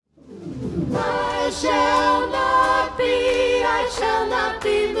I shall not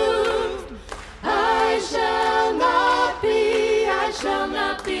be moved. I shall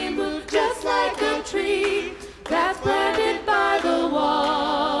not be moved. Just like a tree that's planted by the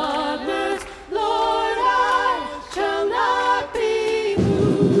waters, Lord, I shall not be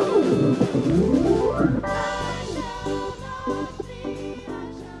moved.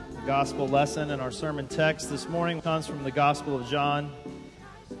 The gospel lesson and our sermon text this morning comes from the Gospel of John,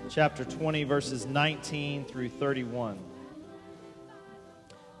 chapter 20, verses 19 through 31.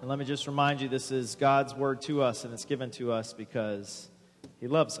 And let me just remind you, this is God's word to us, and it's given to us because He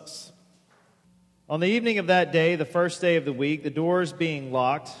loves us. On the evening of that day, the first day of the week, the doors being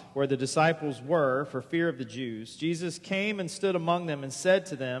locked where the disciples were for fear of the Jews, Jesus came and stood among them and said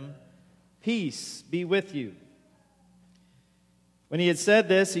to them, "Peace be with you." When He had said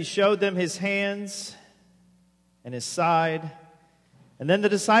this, He showed them His hands and His side. And then the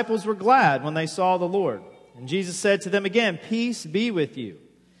disciples were glad when they saw the Lord. And Jesus said to them again, "Peace be with you.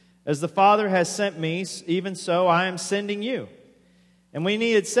 As the Father has sent me, even so I am sending you." And when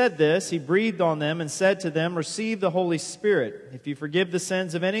He had said this, He breathed on them and said to them, "Receive the Holy Spirit. If you forgive the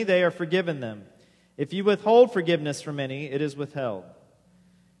sins of any, they are forgiven them. If you withhold forgiveness from any, it is withheld."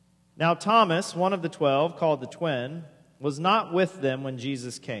 Now Thomas, one of the 12, called the twin, was not with them when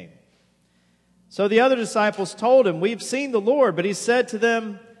Jesus came. So the other disciples told Him, "We've seen the Lord." But He said to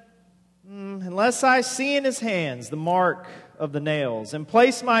them, "Unless I see in His hands the mark of the nails, and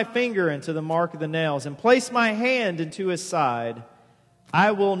place my finger into the mark of the nails, and place my hand into His side,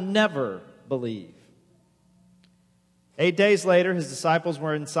 I will never believe." 8 days later, His disciples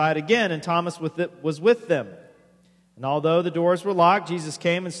were inside again, and Thomas was with them. And although the doors were locked, Jesus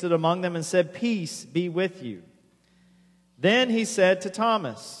came and stood among them and said, "Peace be with you." Then He said to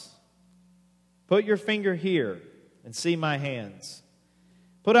Thomas, "Put your finger here and see my hands.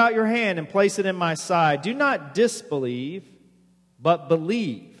 Put out your hand and place it in my side. Do not disbelieve, but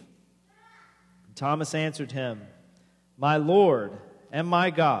believe." And Thomas answered Him, "My Lord and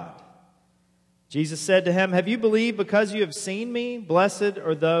my God." Jesus said to him, "Have you believed because you have seen me? Blessed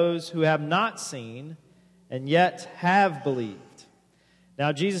are those who have not seen and yet have believed."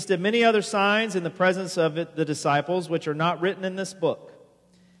 Now Jesus did many other signs in the presence of the disciples, which are not written in this book.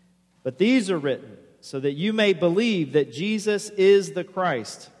 But these are written so that you may believe that Jesus is the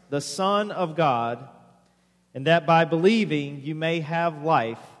Christ, the Son of God, and that by believing you may have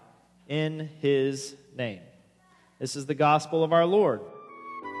life in His name. This is the gospel of our Lord.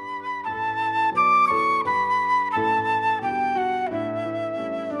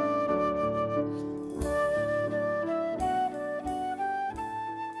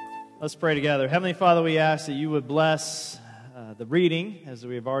 Let's pray together. Heavenly Father, we ask that you would bless the reading, as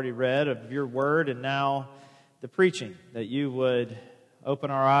we have already read, of your word, and now the preaching, that you would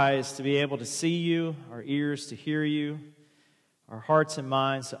open our eyes to be able to see you, our ears to hear you, our hearts and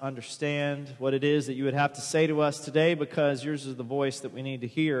minds to understand what it is that you would have to say to us today, because yours is the voice that we need to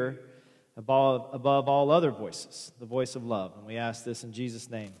hear above all other voices, the voice of love. And we ask this in Jesus'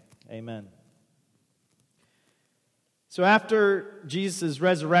 name. Amen. So after Jesus'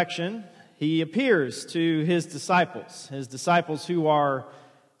 resurrection, He appears to His disciples who are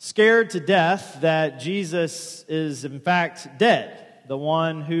scared to death that Jesus is in fact dead, the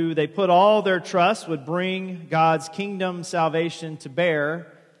one who they put all their trust would bring God's kingdom salvation to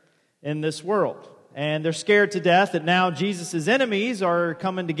bear in this world. And they're scared to death that now Jesus' enemies are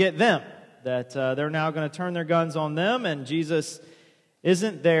coming to get them, that they're now going to turn their guns on them, and Jesus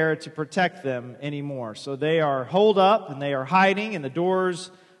isn't there to protect them anymore. So they are holed up and they are hiding, and the doors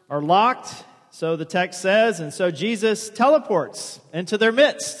are locked, so the text says. And so Jesus teleports into their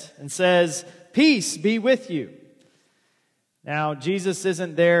midst and says, "Peace be with you." Now, Jesus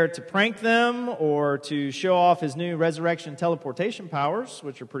isn't there to prank them or to show off His new resurrection teleportation powers,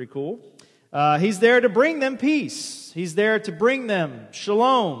 which are pretty cool. He's there to bring them peace. He's there to bring them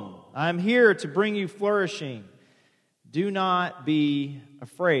shalom. I'm here to bring you flourishing. Do not be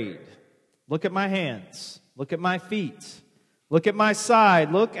afraid. Look at my hands. Look at my feet. Look at my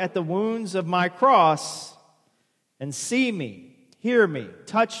side. Look at the wounds of my cross and see me, hear me,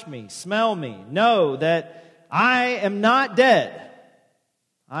 touch me, smell me. Know that I am not dead.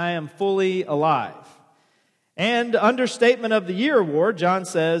 I am fully alive. And Understatement of the Year award, John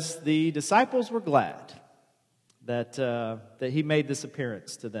says the disciples were glad that He made this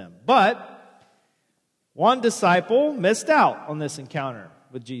appearance to them. But one disciple missed out on this encounter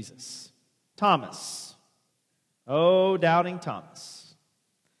with Jesus. Thomas. Oh, doubting Thomas.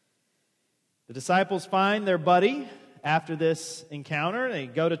 The disciples find their buddy after this encounter. They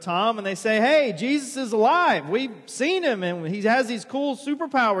go to Tom and they say, hey, Jesus is alive. We've seen him, and he has these cool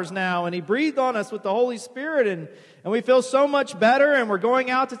superpowers now, and he breathed on us with the Holy Spirit, and we feel so much better, and we're going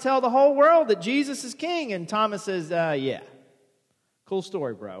out to tell the whole world that Jesus is king. And Thomas says, yeah, cool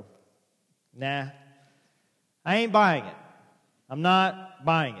story, bro. Nah, I ain't buying it. I'm not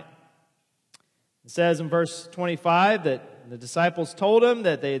buying it. It says in verse 25 that the disciples told him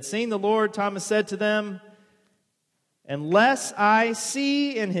that they had seen the Lord. Thomas said to them, unless I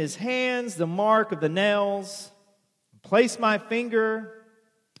see in his hands the mark of the nails, place my finger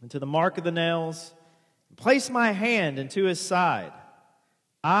into the mark of the nails, and place my hand into his side,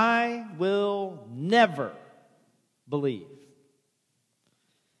 I will never believe.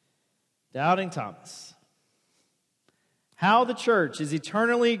 Doubting Thomas. How the church is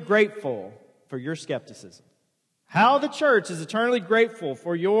eternally grateful for your skepticism. How the church is eternally grateful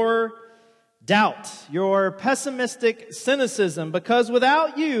for your doubt, your pessimistic cynicism, because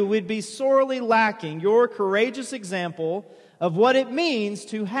without you, we'd be sorely lacking your courageous example of what it means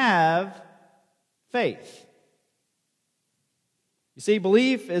to have faith. You see,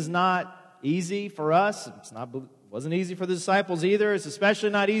 belief is not easy for us. Wasn't easy for the disciples either. It's especially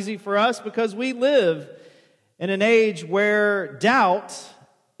not easy for us because we live in an age where doubt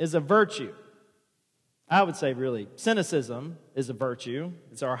is a virtue. I would say really, cynicism is a virtue.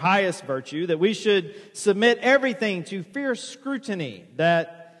 It's our highest virtue, that we should submit everything to fierce scrutiny,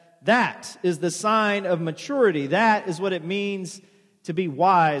 that is the sign of maturity. That is what it means to be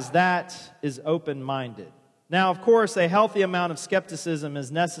wise. That is open-minded. Now, of course, a healthy amount of skepticism is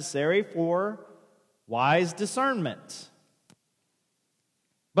necessary for wise discernment.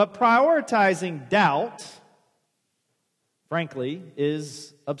 But prioritizing doubt, frankly,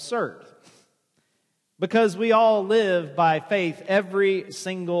 is absurd. Because we all live by faith every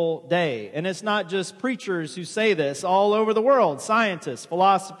single day. And it's not just preachers who say this all over the world. Scientists,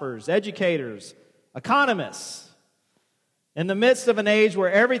 philosophers, educators, economists. In the midst of an age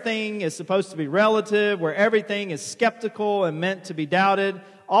where everything is supposed to be relative, where everything is skeptical and meant to be doubted,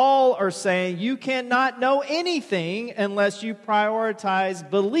 all are saying you cannot know anything unless you prioritize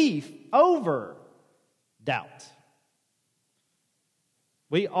belief over doubt.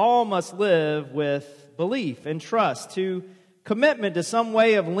 We all must live with belief and trust, to commitment to some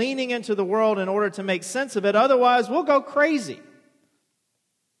way of leaning into the world in order to make sense of it. Otherwise, we'll go crazy.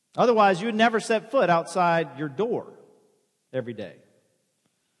 Otherwise, you'd never set foot outside your door every day.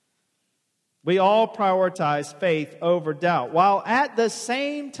 We all prioritize faith over doubt, while at the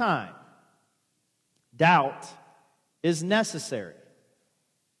same time, doubt is necessary.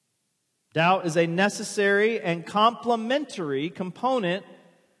 Doubt is a necessary and complementary component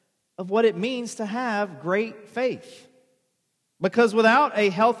of what it means to have great faith. Because without a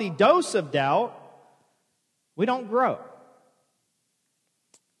healthy dose of doubt, we don't grow.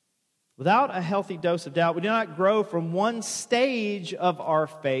 Without a healthy dose of doubt, we do not grow from one stage of our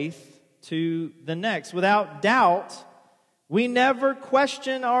faith to the next. Without doubt, we never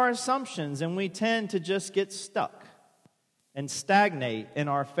question our assumptions, and we tend to just get stuck and stagnate in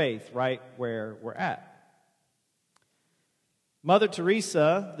our faith right where we're at. Mother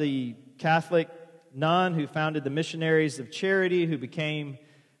Teresa, the Catholic nun who founded the Missionaries of Charity, who became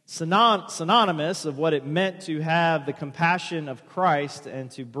synonymous of what it meant to have the compassion of Christ and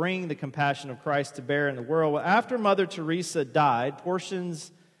to bring the compassion of Christ to bear in the world. Well, after Mother Teresa died,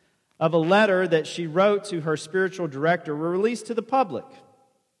 portions of a letter that she wrote to her spiritual director were released to the public.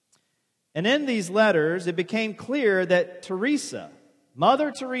 And in these letters, it became clear that Teresa,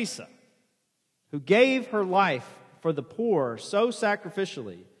 Mother Teresa, who gave her life for the poor so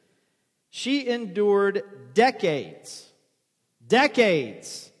sacrificially, she endured decades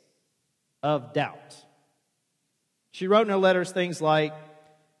of doubt. She wrote in her letters things like,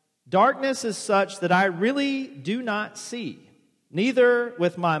 "Darkness is such that I really do not see, neither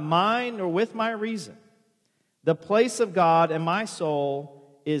with my mind nor with my reason. The place of God in my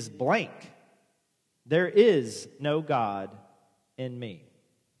soul is blank. There is no God in me."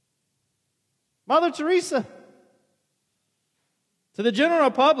 Mother Teresa. To the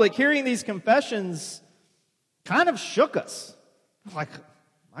general public, hearing these confessions kind of shook us. Like,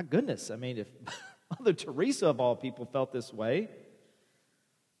 my goodness, I mean, if Mother Teresa of all people felt this way,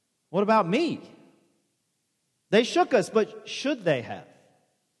 what about me? They shook us, but should they have?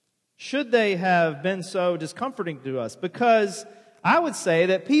 Should they have been so discomforting to us? Because I would say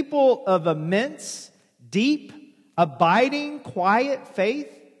that people of immense, deep, abiding, quiet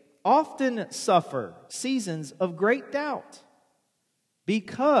faith often suffer seasons of great doubt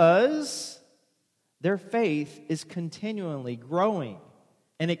because their faith is continually growing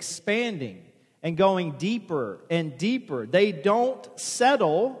and expanding and going deeper and deeper. They don't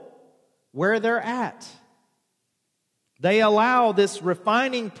settle where they're at. They allow this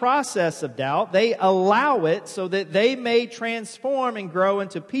refining process of doubt. They allow it so that they may transform and grow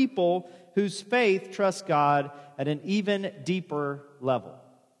into people whose faith trusts God at an even deeper level.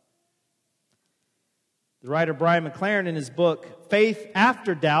 The writer Brian McLaren, in his book, Faith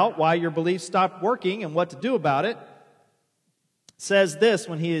After Doubt, Why Your Beliefs Stopped Working and What to Do About It, says this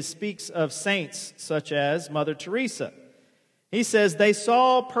when he speaks of saints such as Mother Teresa. He says, they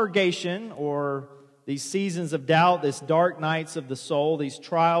saw purgation, or these seasons of doubt, these dark nights of the soul, these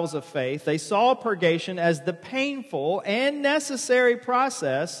trials of faith. They saw purgation as the painful and necessary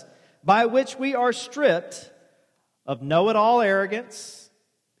process by which we are stripped of know-it-all arrogance,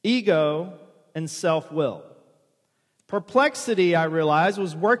 ego, and self-will. Perplexity, I realized,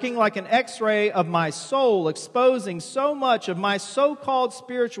 was working like an x-ray of my soul, exposing so much of my so-called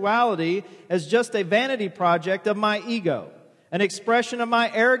spirituality as just a vanity project of my ego, an expression of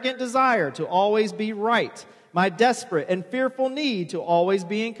my arrogant desire to always be right, my desperate and fearful need to always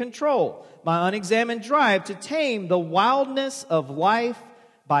be in control, my unexamined drive to tame the wildness of life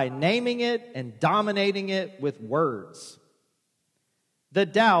by naming it and dominating it with words. The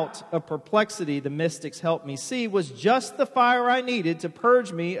doubt of perplexity the mystics helped me see was just the fire I needed to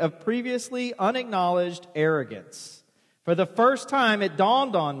purge me of previously unacknowledged arrogance. For the first time, it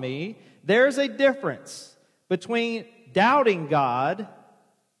dawned on me there's a difference between doubting God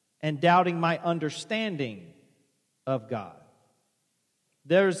and doubting my understanding of God.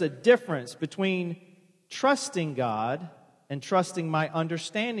 There's a difference between trusting God and trusting my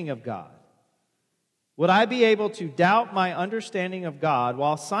understanding of God. Would I be able to doubt my understanding of God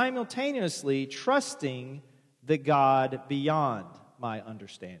while simultaneously trusting the God beyond my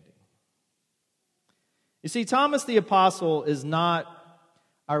understanding? You see, Thomas the Apostle is not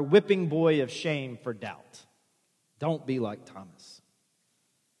our whipping boy of shame for doubt. Don't be like Thomas.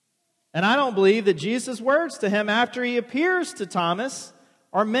 And I don't believe that Jesus' words to him after he appears to Thomas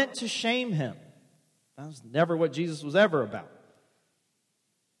are meant to shame him. That was never what Jesus was ever about.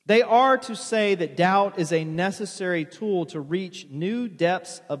 They are to say that doubt is a necessary tool to reach new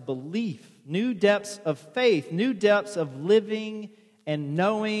depths of belief, new depths of faith, new depths of living and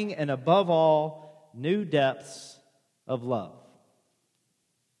knowing, and above all, new depths of love.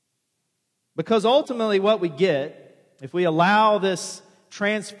 Because ultimately what we get, if we allow this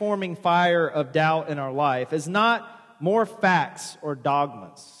transforming fire of doubt in our life, is not more facts or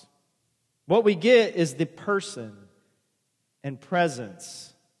dogmas. What we get is the person and presence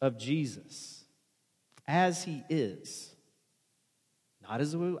of Jesus as he is. Not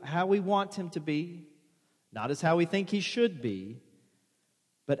as how we want him to be, not as how we think he should be,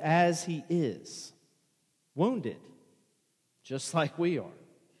 but as he is. Wounded, just like we are.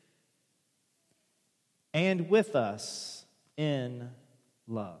 And with us in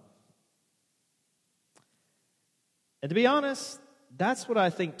love. And to be honest, that's what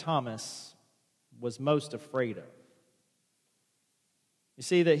I think Thomas was most afraid of. You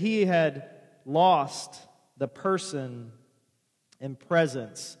see, that he had lost the person and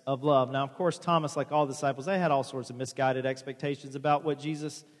presence of love. Now, of course, Thomas, like all disciples, they had all sorts of misguided expectations about what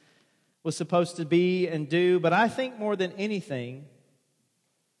Jesus was supposed to be and do. But I think more than anything,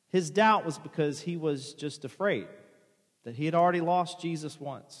 his doubt was because he was just afraid that he had already lost Jesus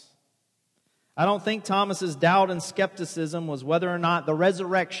once. I don't think Thomas's doubt and skepticism was whether or not the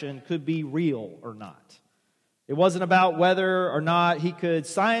resurrection could be real or not. It wasn't about whether or not he could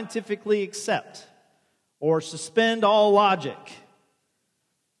scientifically accept or suspend all logic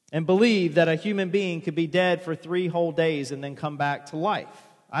and believe that a human being could be dead for 3 whole days and then come back to life.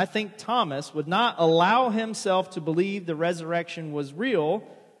 I think Thomas would not allow himself to believe the resurrection was real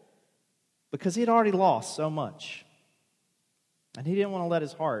because he had already lost so much. And he didn't want to let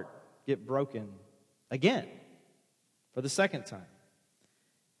his heart get broken again for the second time.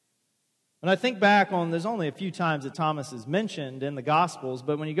 When I think back on, there's only a few times that Thomas is mentioned in the Gospels,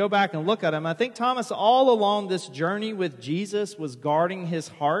 but when you go back and look at him, I think Thomas all along this journey with Jesus was guarding his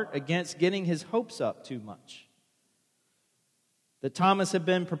heart against getting his hopes up too much. That Thomas had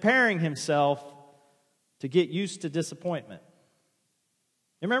been preparing himself to get used to disappointment.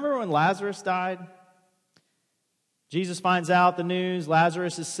 You remember when Lazarus died? Jesus finds out the news,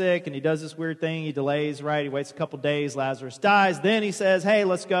 Lazarus is sick, and he does this weird thing. He delays, right? He waits a couple days, Lazarus dies. Then he says, hey,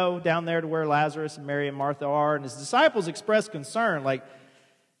 let's go down there to where Lazarus and Mary and Martha are. And his disciples express concern, like,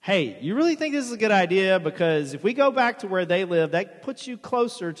 hey, you really think this is a good idea? Because if we go back to where they live, that puts you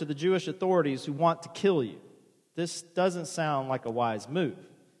closer to the Jewish authorities who want to kill you. This doesn't sound like a wise move.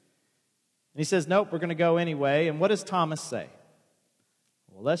 And he says, nope, we're going to go anyway. And what does Thomas say?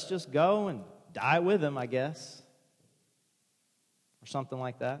 Well, let's just go and die with him, I guess. Or something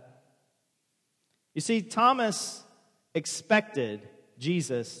like that. You see, Thomas expected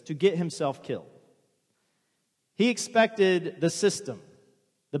Jesus to get himself killed. He expected the system,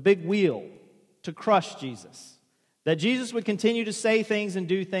 the big wheel, to crush Jesus. That Jesus would continue to say things and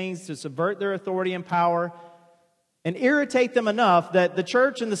do things to subvert their authority and power and irritate them enough that the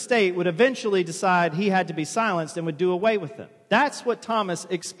church and the state would eventually decide he had to be silenced and would do away with them. That's what Thomas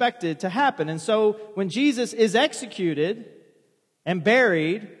expected to happen. And so when Jesus is executed and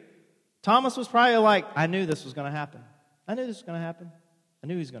buried, Thomas was probably like, I knew this was going to happen. I knew this was going to happen. I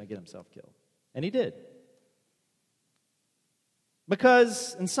knew he was going to get himself killed. And he did.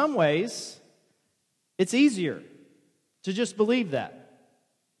 Because in some ways, it's easier to just believe that.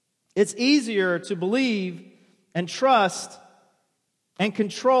 It's easier to believe and trust and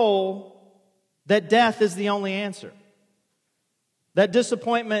control that death is the only answer. That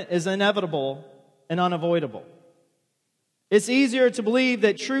disappointment is inevitable and unavoidable. It's easier to believe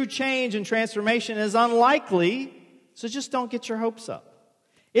that true change and transformation is unlikely, so just don't get your hopes up.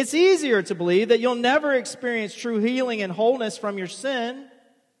 It's easier to believe that you'll never experience true healing and wholeness from your sin,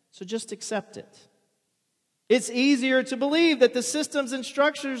 so just accept it. It's easier to believe that the systems and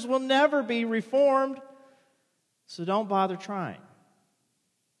structures will never be reformed, so don't bother trying.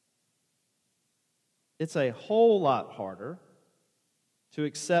 It's a whole lot harder to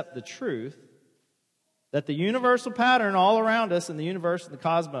accept the truth that the universal pattern all around us in the universe and the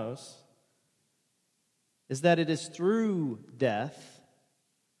cosmos is that it is through death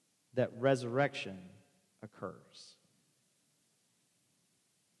that resurrection occurs.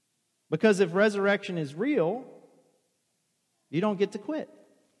 Because if resurrection is real, you don't get to quit.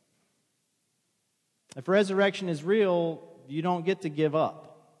 If resurrection is real, you don't get to give up.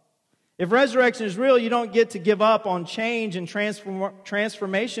 If resurrection is real, you don't get to give up on change and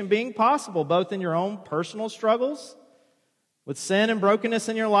transformation being possible, both in your own personal struggles with sin and brokenness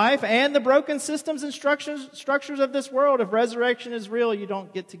in your life and the broken systems and structures of this world. If resurrection is real, you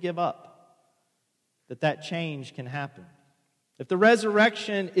don't get to give up that change can happen. If the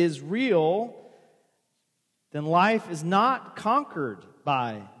resurrection is real, then life is not conquered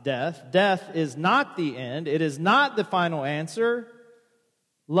by death. Death is not the end. It is not the final answer.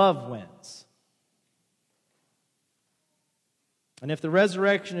 Love wins. And if the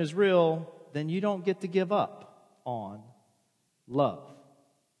resurrection is real, then you don't get to give up on love.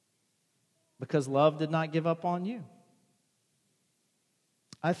 Because love did not give up on you.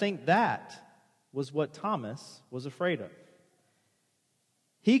 I think that was what Thomas was afraid of.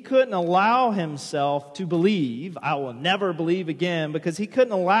 He couldn't allow himself to believe, I will never believe again, because he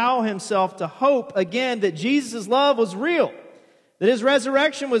couldn't allow himself to hope again that Jesus' love was real, that his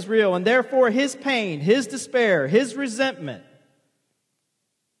resurrection was real, and therefore his pain, his despair, his resentment,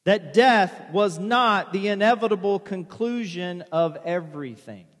 that death was not the inevitable conclusion of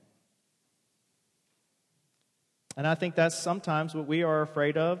everything. And I think that's sometimes what we are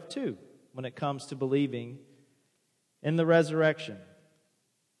afraid of too, when it comes to believing in the resurrection.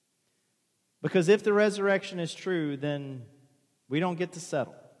 Because if the resurrection is true, then we don't get to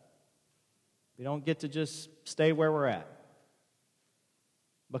settle. We don't get to just stay where we're at.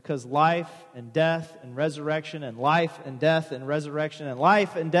 Because life and death and resurrection and life and death and resurrection and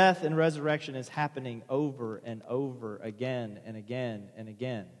life and death and resurrection is happening over and over again and again and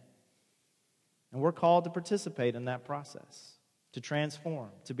again. And we're called to participate in that process, to transform,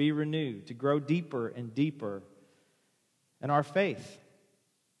 to be renewed, to grow deeper and deeper in our faith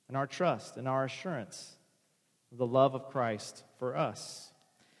and our trust and our assurance of the love of Christ for us.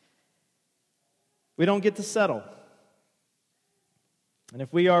 We don't get to settle. And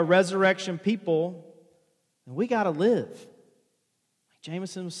if we are resurrection people, then we got to live. Like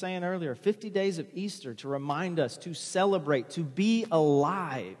Jameson was saying earlier, 50 days of Easter to remind us to celebrate, to be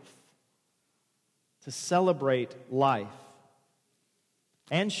alive, to celebrate life,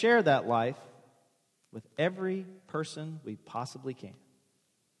 and share that life with every person we possibly can.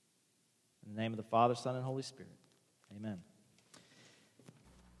 In the name of the Father, Son, and Holy Spirit, amen.